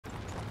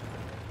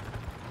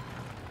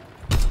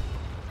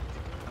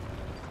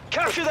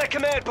Capture that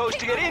command post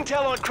to get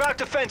intel on Kraut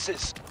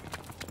defenses.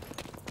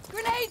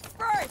 Grenades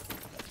first!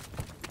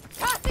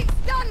 Tossing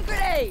stun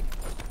grenade!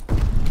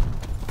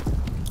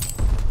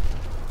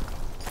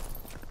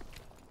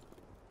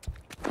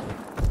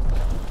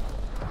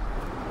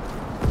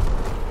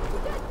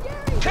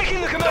 Taking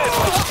the command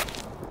post!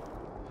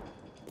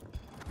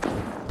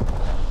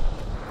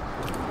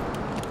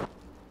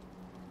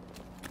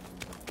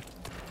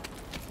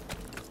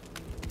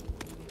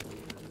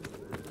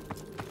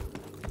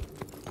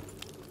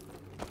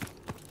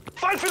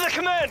 Fight for the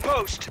command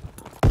post!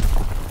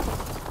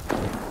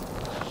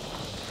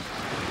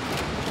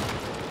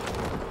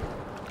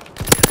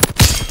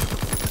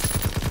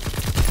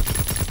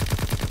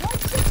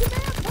 What's the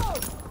command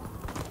post?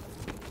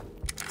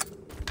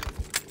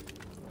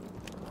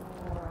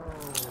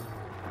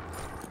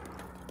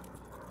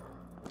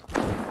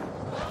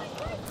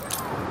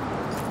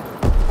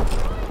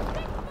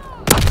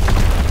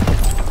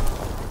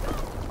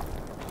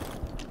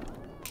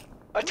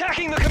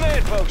 Attacking the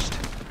command post!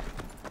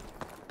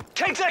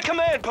 Take that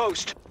command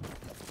post!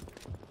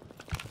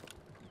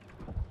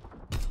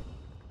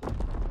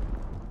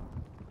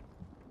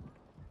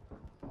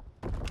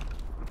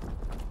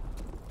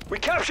 We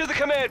captured the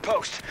command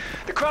post.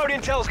 The Kraut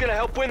intel's gonna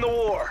help win the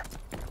war.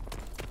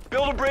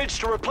 Build a bridge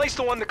to replace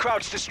the one the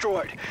Kraut's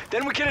destroyed.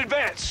 Then we can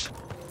advance.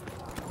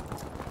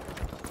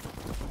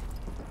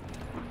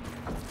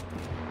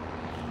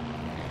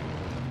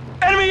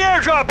 Enemy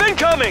airdrop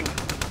incoming!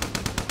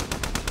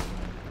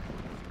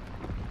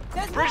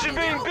 Bridge is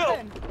being built!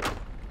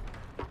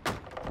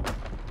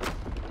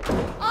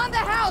 On the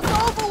house,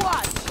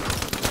 Overwatch!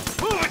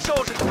 Move it,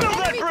 soldiers! Build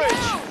that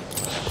bridge!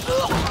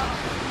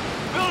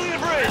 Building the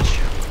bridge!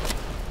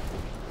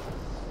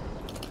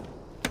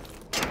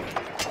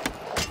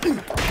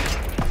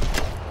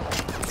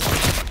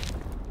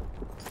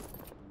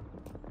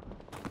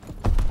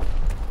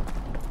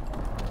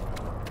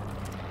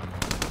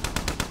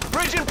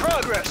 Bridge in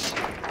progress!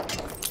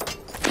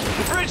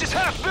 The bridge is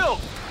half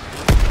built!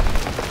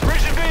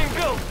 Bridge is being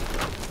built!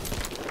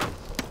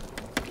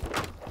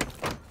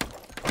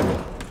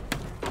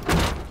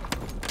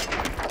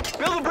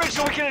 Build the bridge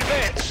so we can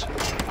advance!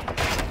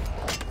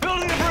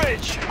 Building the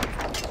bridge!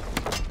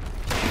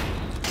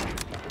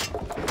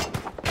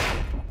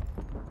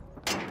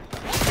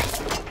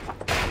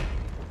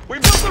 We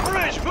built the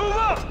bridge! Move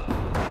up!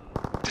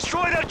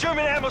 Destroy that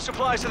German ammo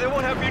supply so they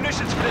won't have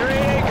munitions for their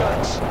AA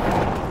guns!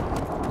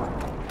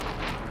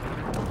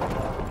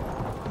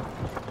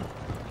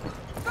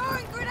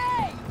 Throwing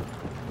grenade!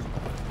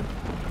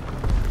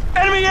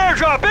 Enemy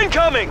airdrop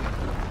incoming!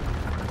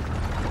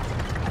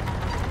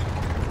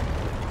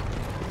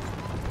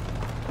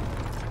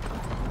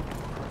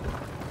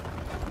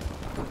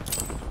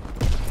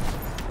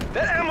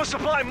 That ammo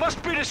supply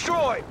must be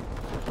destroyed!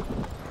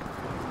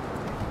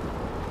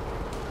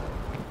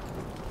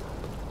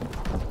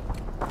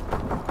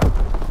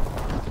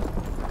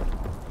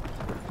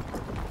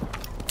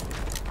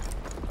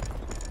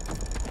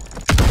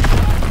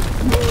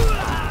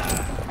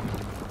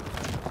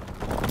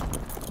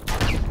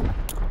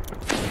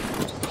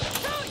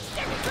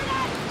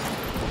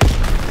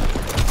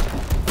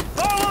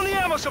 Fall on the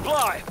ammo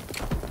supply!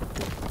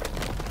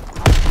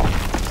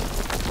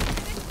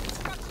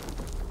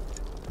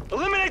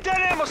 Eliminate that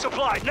ammo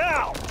supply,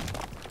 now!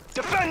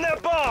 Defend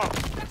that bomb!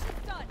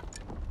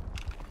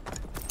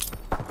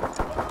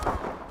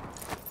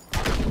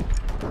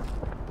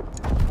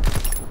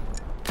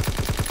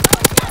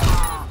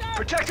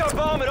 Protect our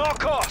bomb at all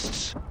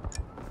costs!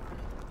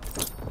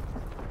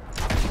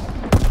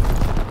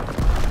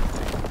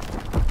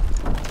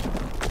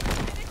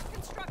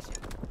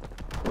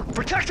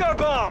 Protect our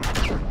bomb!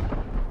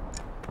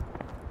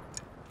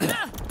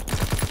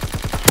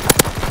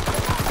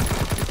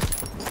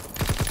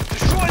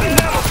 Destroy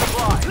that ammo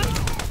supply!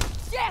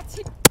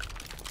 Shit!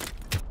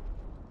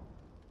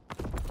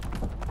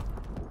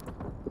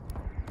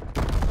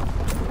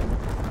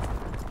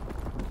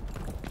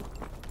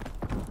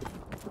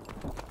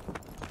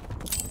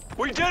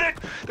 We did it!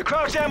 The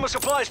Kraut's ammo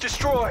supply is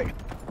destroyed!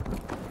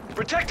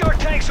 Protect our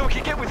tanks so we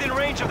can get within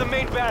range of the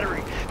main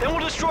battery. Then we'll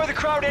destroy the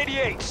Kraut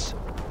 88s.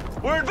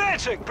 We're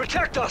advancing!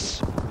 Protect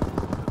us!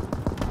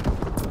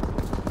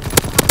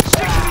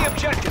 Stick to the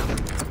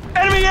objective!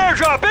 Enemy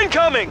airdrop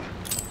incoming!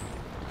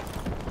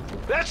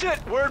 That's it!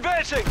 We're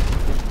advancing!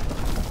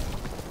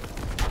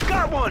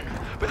 Got one!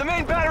 But the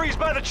main battery's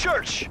by the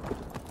church!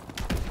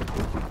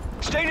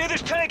 Stay near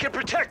this tank and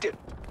protect it!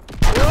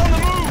 We're on the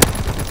move!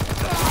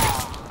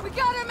 We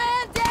got a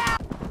man down!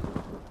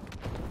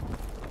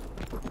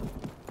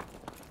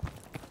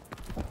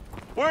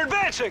 We're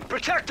advancing!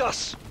 Protect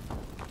us!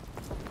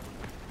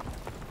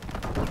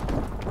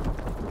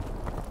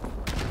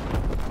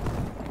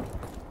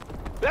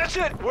 That's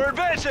it! We're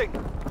advancing!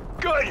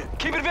 Good!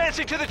 Keep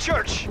advancing to the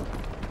church!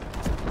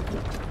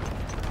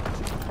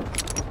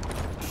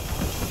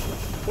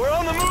 We're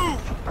on the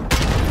move!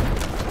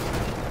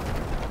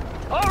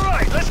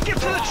 Alright, let's get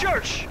to the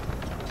church!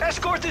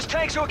 Escort this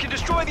tank so it can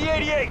destroy the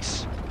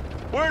 88s!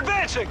 We're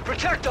advancing!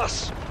 Protect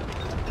us!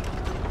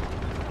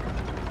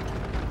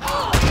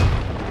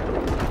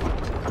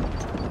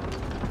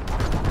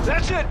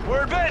 That's it!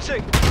 We're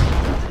advancing!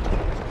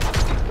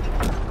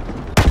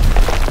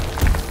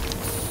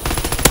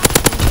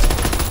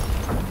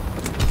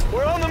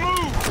 We're on the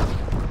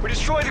move! We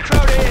destroyed the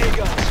crowd AA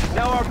guns.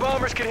 Now our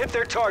bombers can hit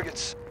their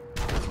targets.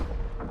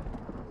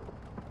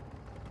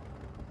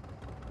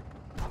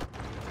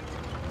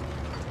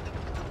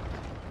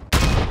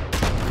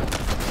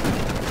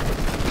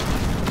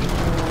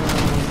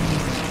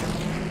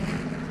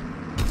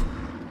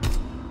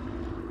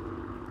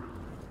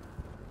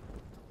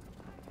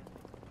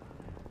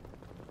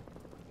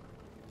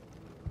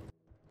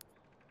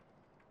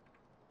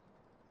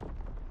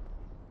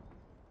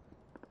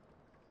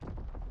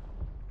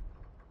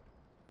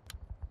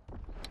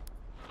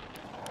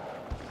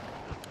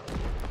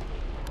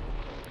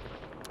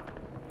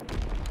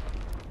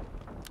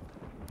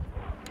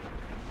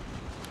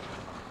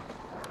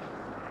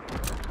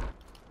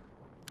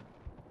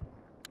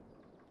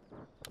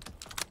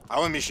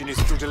 Our mission is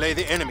to delay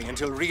the enemy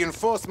until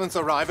reinforcements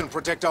arrive and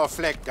protect our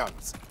flag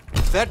guns.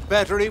 That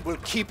battery will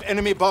keep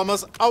enemy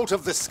bombers out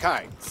of the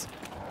skies.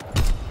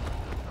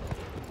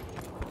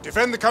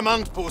 Defend the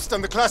command post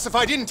and the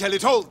classified intel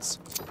it holds.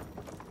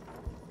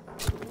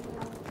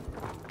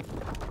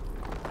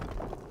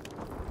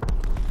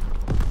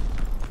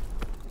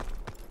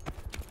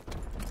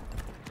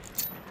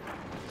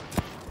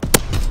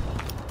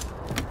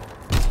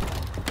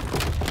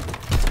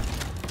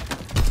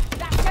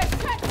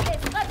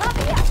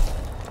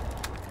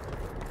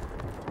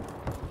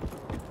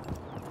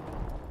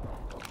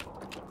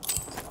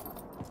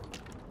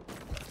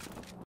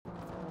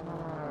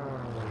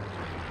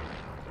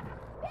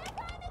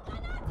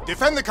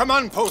 Defend the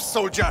command post,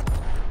 soldier!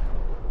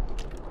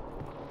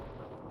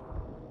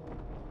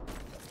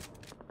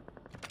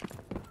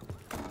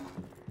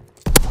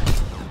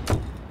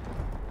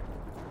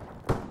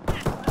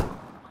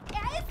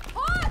 ist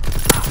tot!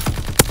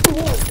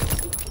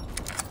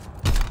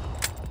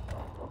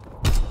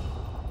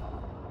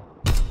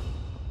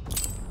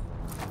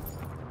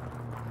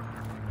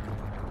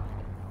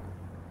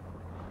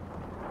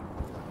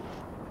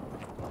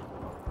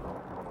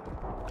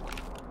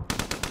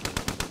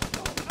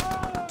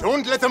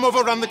 'Don't let them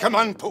overrun the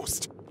command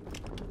post!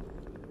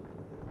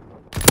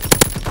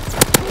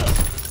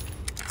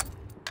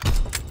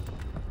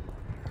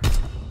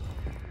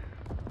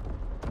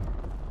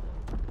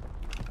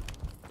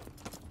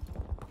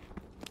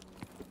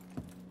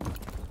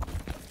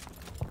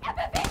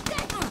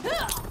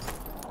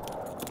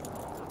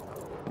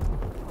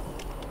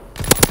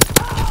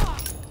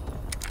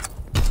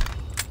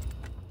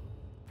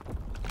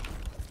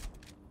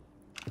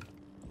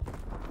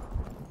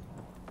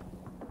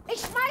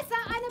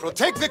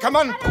 Protect the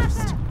command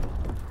post!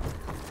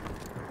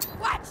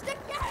 Watch the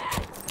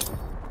gas!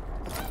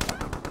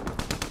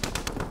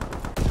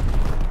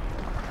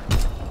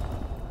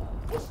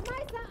 Ich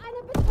schmeiße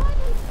eine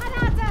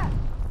Betäubungsgranate!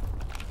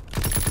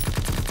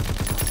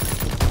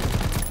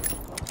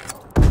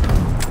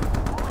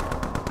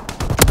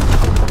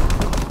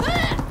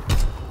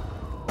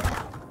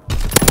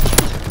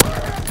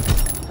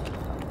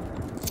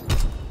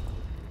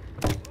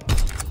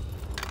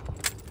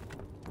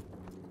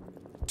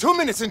 Two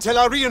minutes until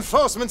our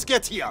reinforcements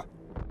get here.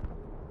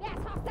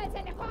 There's hostiles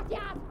in the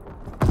courtyard!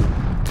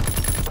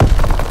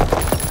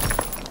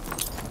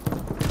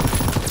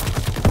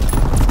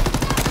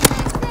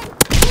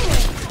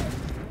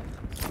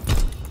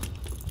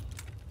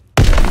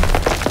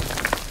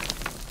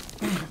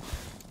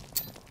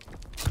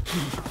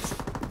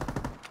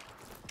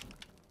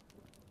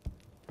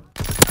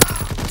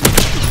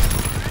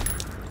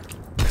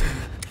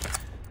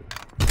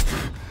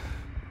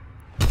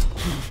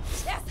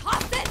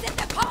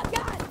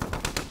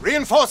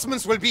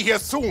 Reinforcements will be here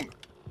soon.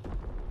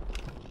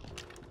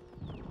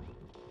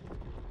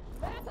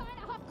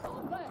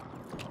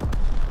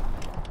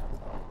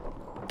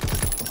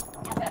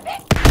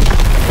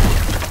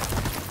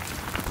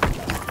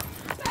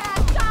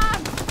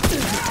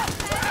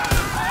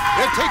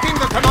 They're taking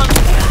the command.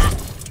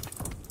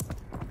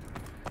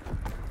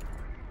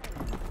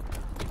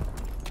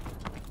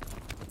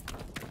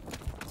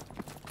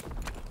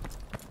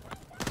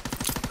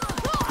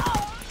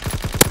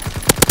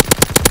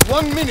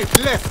 One minute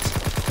left.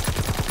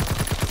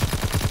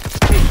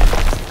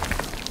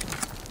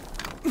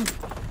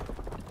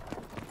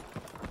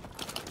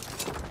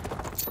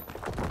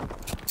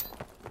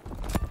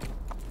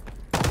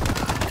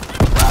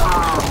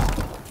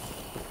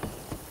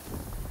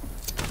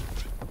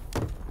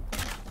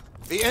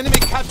 The enemy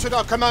captured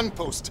our command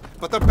post,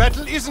 but the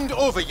battle isn't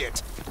over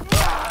yet.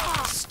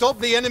 Stop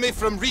the enemy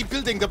from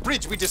rebuilding the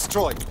bridge we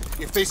destroyed.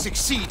 If they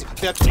succeed,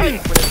 their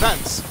tank will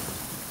advance.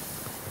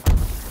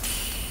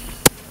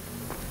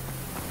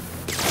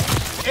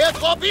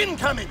 Airdrop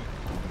incoming!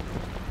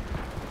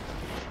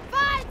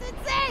 Feind in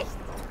Sicht!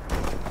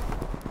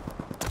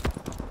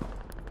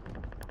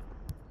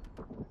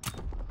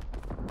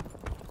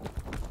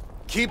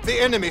 Keep the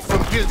enemy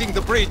from building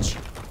the bridge.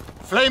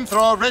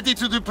 Flamethrower ready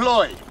to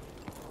deploy.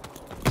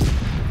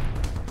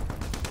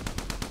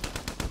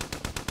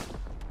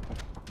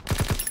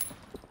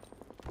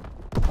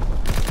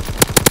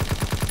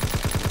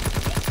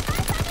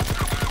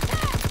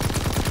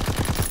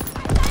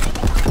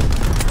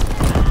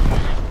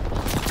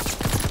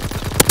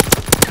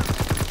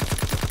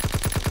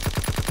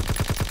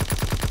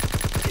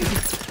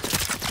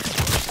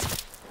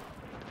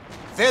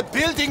 They're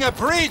building a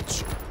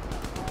bridge!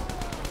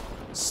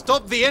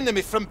 Stop the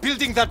enemy from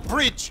building that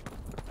bridge!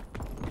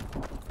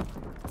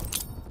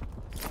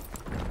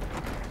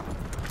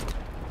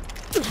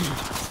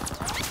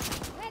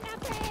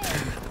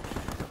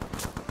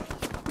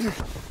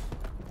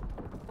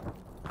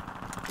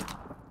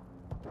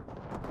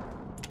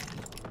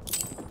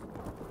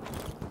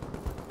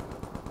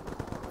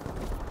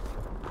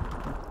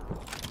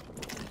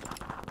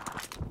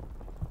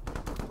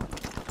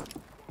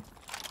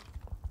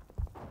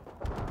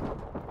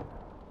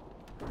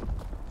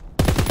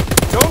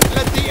 Don't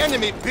let the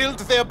enemy build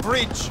their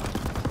bridge!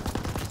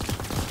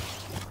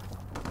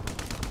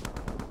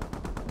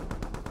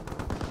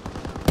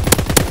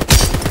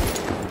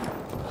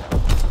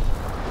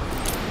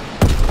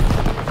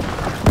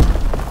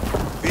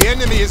 The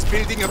enemy is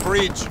building a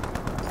bridge.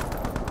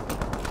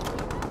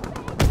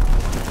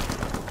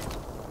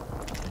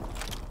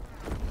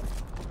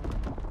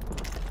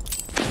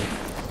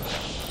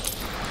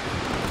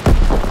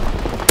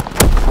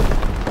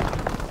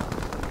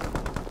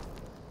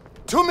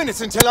 Two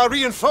minutes until our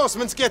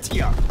reinforcements get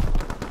here.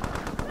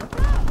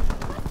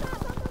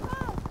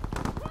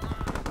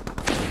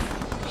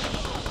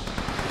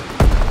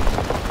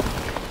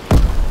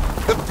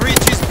 The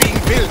bridge is being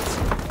built.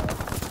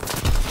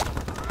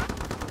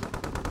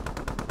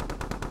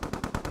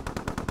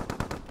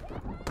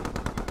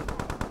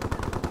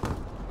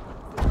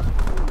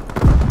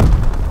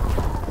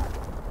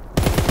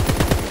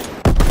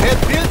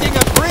 They're building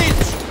a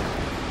bridge.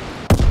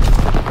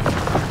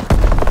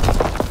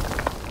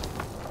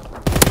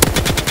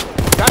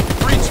 That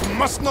bridge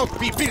must not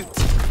be built.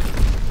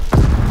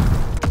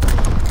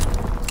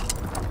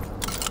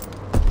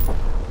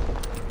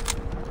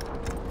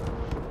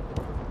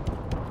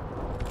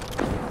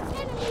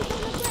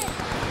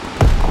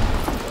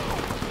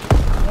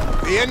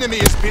 The enemy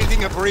is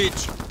building a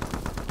bridge.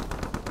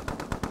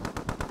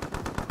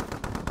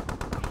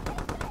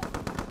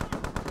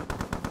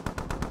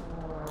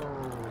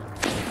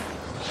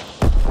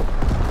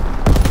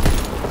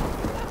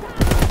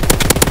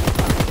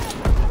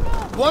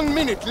 One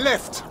minute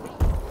left.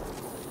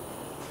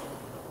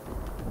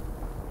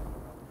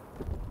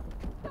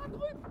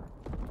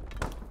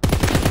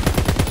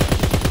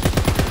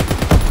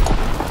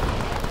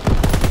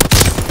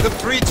 The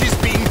bridge is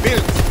being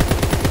built.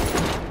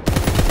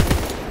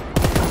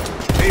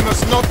 They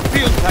must not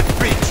build that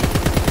bridge.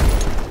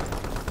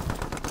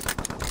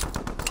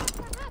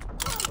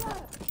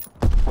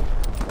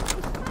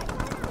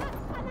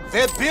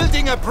 They're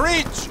building a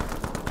bridge.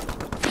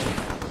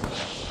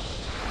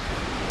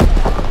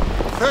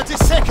 30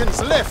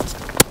 seconds left.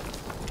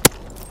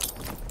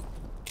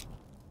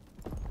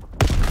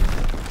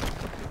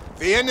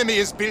 The enemy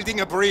is building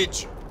a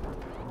bridge.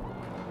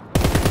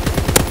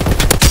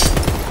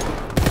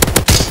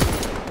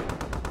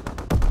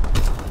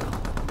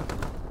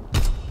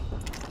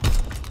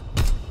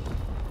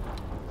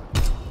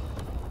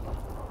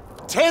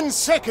 Ten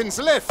seconds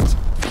left.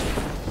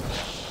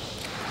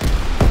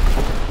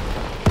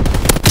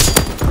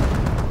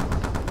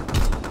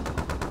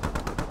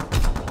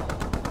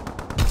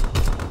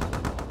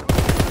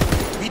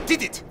 We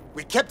did it!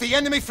 We kept the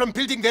enemy from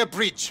building their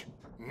bridge.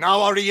 Now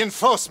our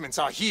reinforcements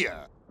are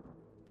here.